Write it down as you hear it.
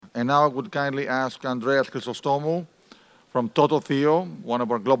And now I would kindly ask Andreas Chrysostomou from TotoTheo, one of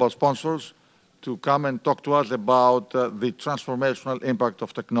our global sponsors, to come and talk to us about the transformational impact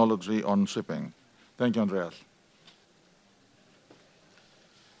of technology on shipping. Thank you, Andreas.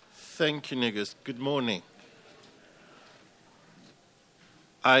 Thank you, Nikos. Good morning.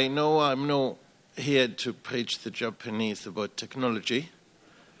 I know I'm not here to preach the Japanese about technology,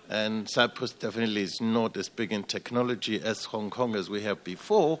 and Cyprus definitely is not as big in technology as Hong Kong as we have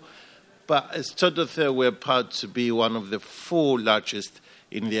before, but as TotoTheo, we're proud to be one of the 4 largest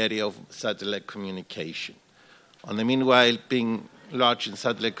in the area of satellite communication. And the meanwhile, being large in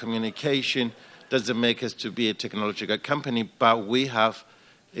satellite communication doesn't make us to be a technological company, but we have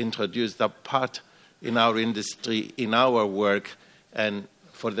introduced that part in our industry, in our work, and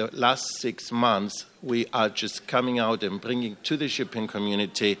for the last 6 months, we are just coming out and bringing to the shipping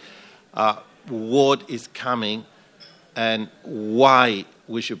community what is coming and why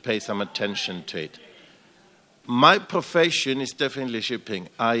we should pay some attention to it. My profession is definitely shipping.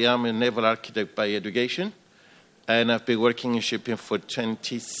 I am a naval architect by education, and I've been working in shipping for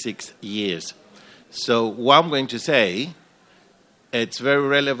 26 years. So what I'm going to say, it's very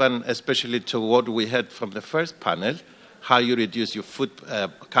relevant, especially to what we heard from the first panel, how you reduce your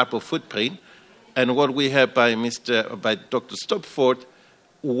carbon footprint, and what we heard by Dr. Stopford,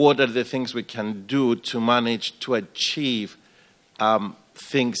 what are the things we can do to manage to achieve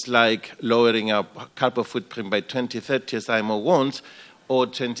things like lowering our carbon footprint by 2030 as IMO wants, or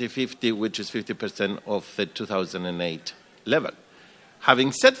 2050, which is 50% of the 2008 level.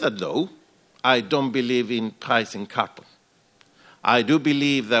 Having said that, though, I don't believe in pricing carbon. I do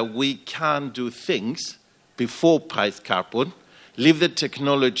believe that we can do things before price carbon, leave the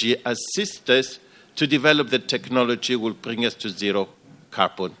technology, assist us to develop the technology will bring us to zero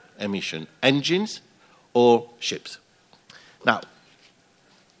carbon emission engines or ships. Now,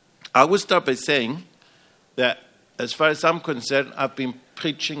 I will start by saying that as far as I'm concerned, I've been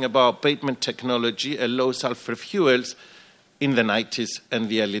preaching about abatement technology and low sulfur fuels in the 90s and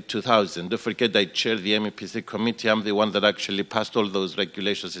the early 2000s. Don't forget I chair the MEPC committee. I'm the one that actually passed all those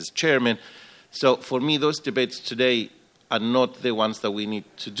regulations as chairman. So for me, those debates today are not the ones that we need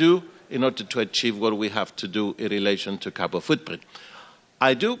to do in order to achieve what we have to do in relation to carbon footprint.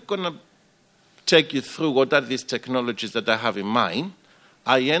 I do going to take you through what are these technologies that I have in mind.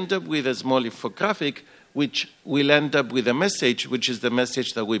 I end up with a small infographic, which will end up with a message, which is the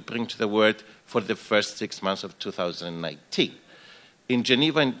message that we bring to the world for the first 6 months of 2019. In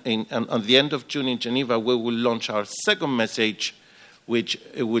Geneva, on the end of June in Geneva, we will launch our second message, which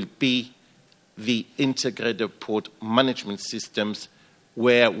will be the integrated port management systems,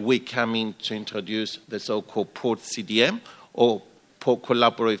 where we come in to introduce the so-called port CDM, or port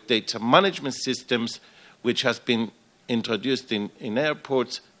collaborative data management systems, which has been introduced in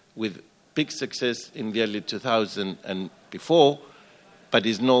airports with big success in the early 2000s and before, but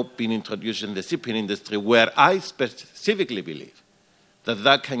is not being introduced in the shipping industry, where I specifically believe that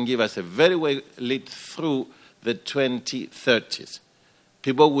that can give us a very way lead through the 2030s.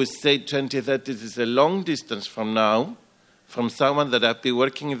 People will say 2030s is a long distance from now. From someone that I've been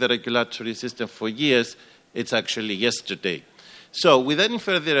working in the regulatory system for years, it's actually yesterday. So without any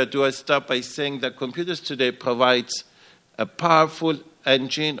further ado, I start by saying that computers today provides a powerful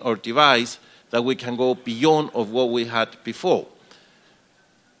engine or device that we can go beyond of what we had before.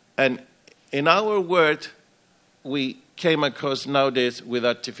 And in our world, we came across nowadays with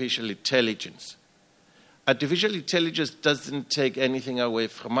artificial intelligence. Artificial intelligence doesn't take anything away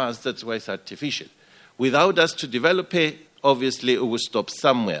from us. That's why it's artificial. Without us to develop it, obviously it will stop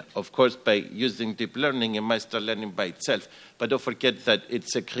somewhere. Of course, by using deep learning, it might start learning by itself. But don't forget that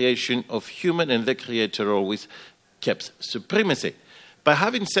it's a creation of human, and the creator always keeps supremacy. But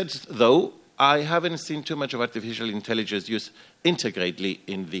having said, though, I haven't seen too much of artificial intelligence used integrately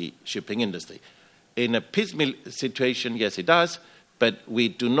in the shipping industry. In a piecemeal situation, yes, it does, but we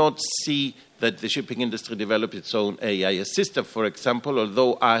do not see that the shipping industry develop its own AI assistant, for example,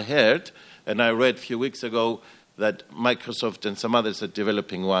 although I heard, and I read a few weeks ago, that Microsoft and some others are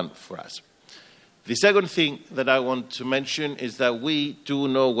developing one for us. The second thing that I want to mention is that we do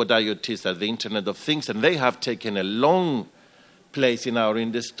know what IoTs are, the Internet of Things, and they have taken a long place in our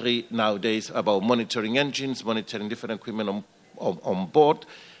industry nowadays about monitoring engines, monitoring different equipment on board,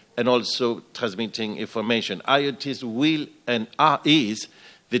 and also transmitting information. IoTs will and is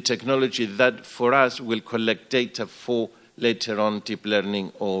the technology that for us will collect data for later on deep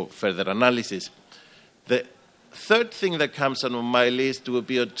learning or further analysis. The third thing that comes on my list will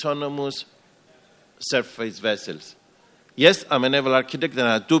be autonomous surface vessels. Yes, I'm a naval architect, and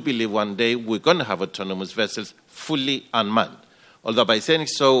I do believe one day we're going to have autonomous vessels fully unmanned. Although by saying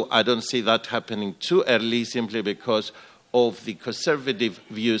so, I don't see that happening too early simply because of the conservative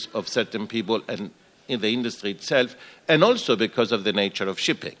views of certain people and in the industry itself, and also because of the nature of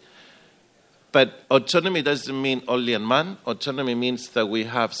shipping. But autonomy doesn't mean only unmanned. Autonomy means that we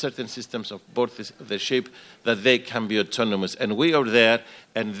have certain systems of board the ship that they can be autonomous. And we are there,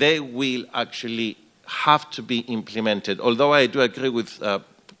 and they will actually have to be implemented. Although I do agree with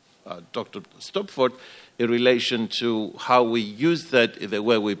Dr. Stopford in relation to how we use that, the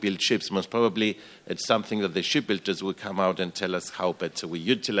way we build ships. Most probably it's something that the shipbuilders will come out and tell us how better we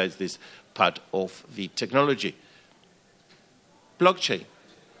utilize this part of the technology. Blockchain.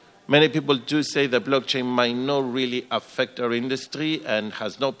 Many people do say that blockchain might not really affect our industry and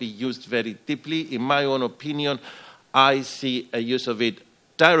has not been used very deeply. In my own opinion, I see a use of it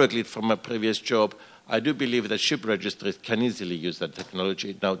directly from my previous job. I do believe that ship registries can easily use that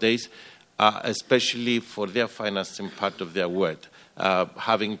technology nowadays, especially for their financing part of their work.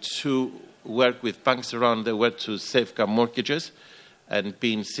 Having to work with banks around the world to safeguard mortgages and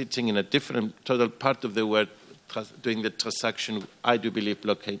being sitting in a different total part of the world doing the transaction, I do believe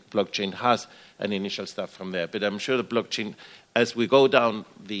blockchain has an initial start from there. But I'm sure the blockchain, as we go down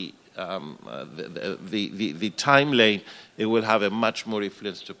the time lane, it will have a much more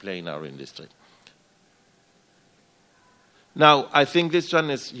influence to play in our industry. Now, I think this one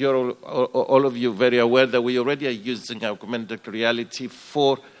is, you're all of you very aware that we already are using augmented reality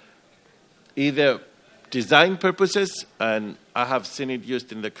for either design purposes, and I have seen it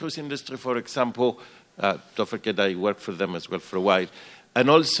used in the cruise industry, for example. Don't forget I worked for them as well for a while. And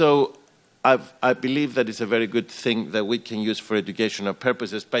also, I believe that it's a very good thing that we can use for educational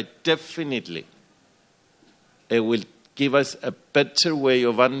purposes, but definitely it will give us a better way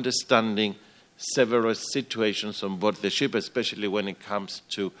of understanding several situations on board the ship, especially when it comes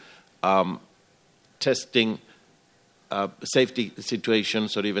to testing safety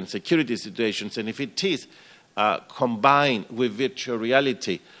situations or even security situations. And if it is combined with virtual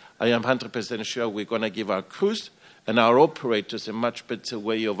reality, I am 100% sure we're going to give our crews and our operators a much better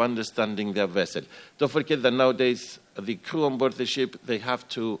way of understanding their vessel. Don't forget that nowadays the crew on board the ship, they have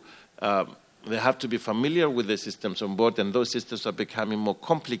to be familiar with the systems on board, and those systems are becoming more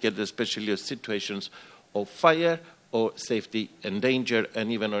complicated, especially in situations of fire or safety and danger,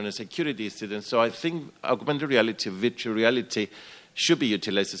 and even on a security incident. So I think augmented reality, virtual reality should be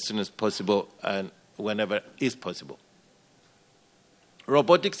utilized as soon as possible and whenever is possible.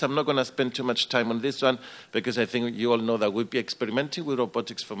 Robotics, I'm not going to spend too much time on this one because I think you all know that we've been experimenting with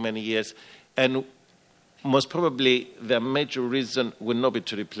robotics for many years, and most probably the major reason will not be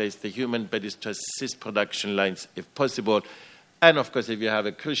to replace the human, but is to assist production lines if possible. And of course, if you have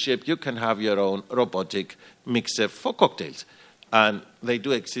a cruise ship, you can have your own robotic mixer for cocktails. And they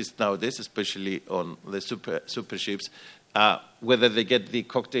do exist nowadays, especially on the super ships. Whether they get the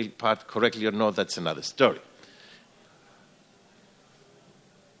cocktail part correctly or not, that's another story.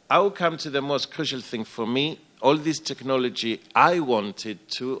 I will come to the most crucial thing for me. All this technology, I wanted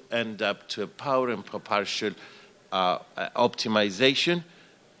to end up to a power and propulsion optimization.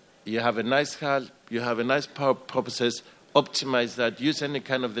 You have a nice hull, you have a nice power process, optimize that, use any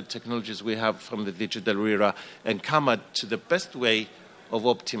kind of the technologies we have from the digital era, and come up to the best way of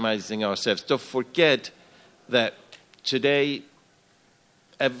optimizing ourselves. Don't forget that today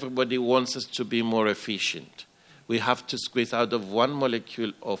everybody wants us to be more efficient. We have to squeeze out of one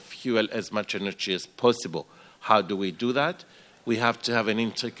molecule of fuel as much energy as possible. How do we do that? We have to have an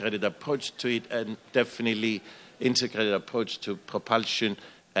integrated approach to it, and definitely integrated approach to propulsion,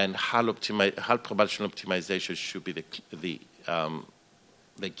 and hull propulsion optimization should be the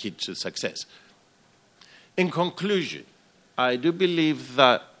key to success. In conclusion, I do believe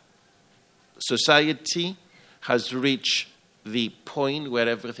that society has reached the point where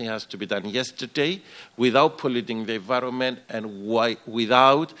everything has to be done yesterday without polluting the environment and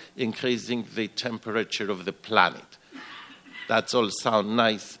without increasing the temperature of the planet. That all sounds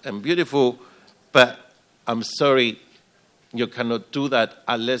nice and beautiful, but I'm sorry, you cannot do that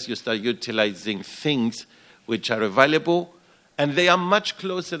unless you start utilizing things which are available, and they are much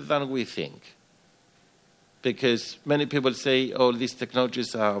closer than we think. Because many people say, oh, these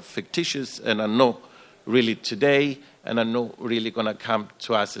technologies are fictitious and are not really today, and are not really going to come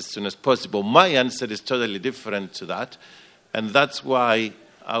to us as soon as possible. My answer is totally different to that, and that's why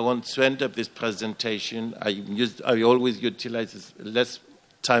I want to end up this presentation. I always utilize less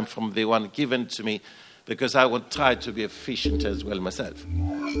time from the one given to me because I will try to be efficient as well myself.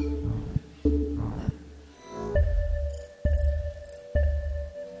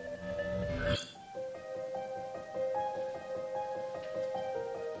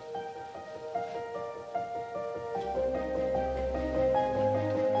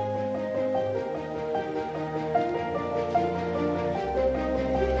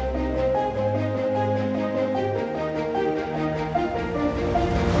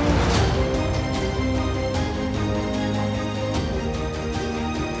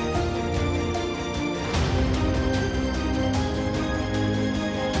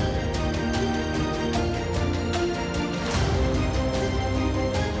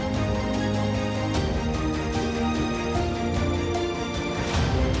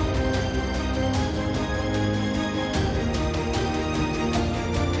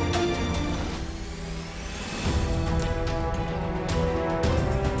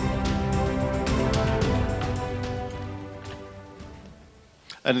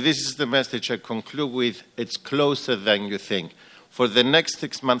 And this is the message I conclude with. It's closer than you think. For the next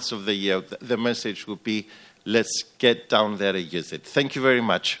 6 months of the year, the message will be, let's get down there and use it. Thank you very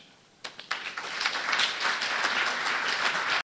much.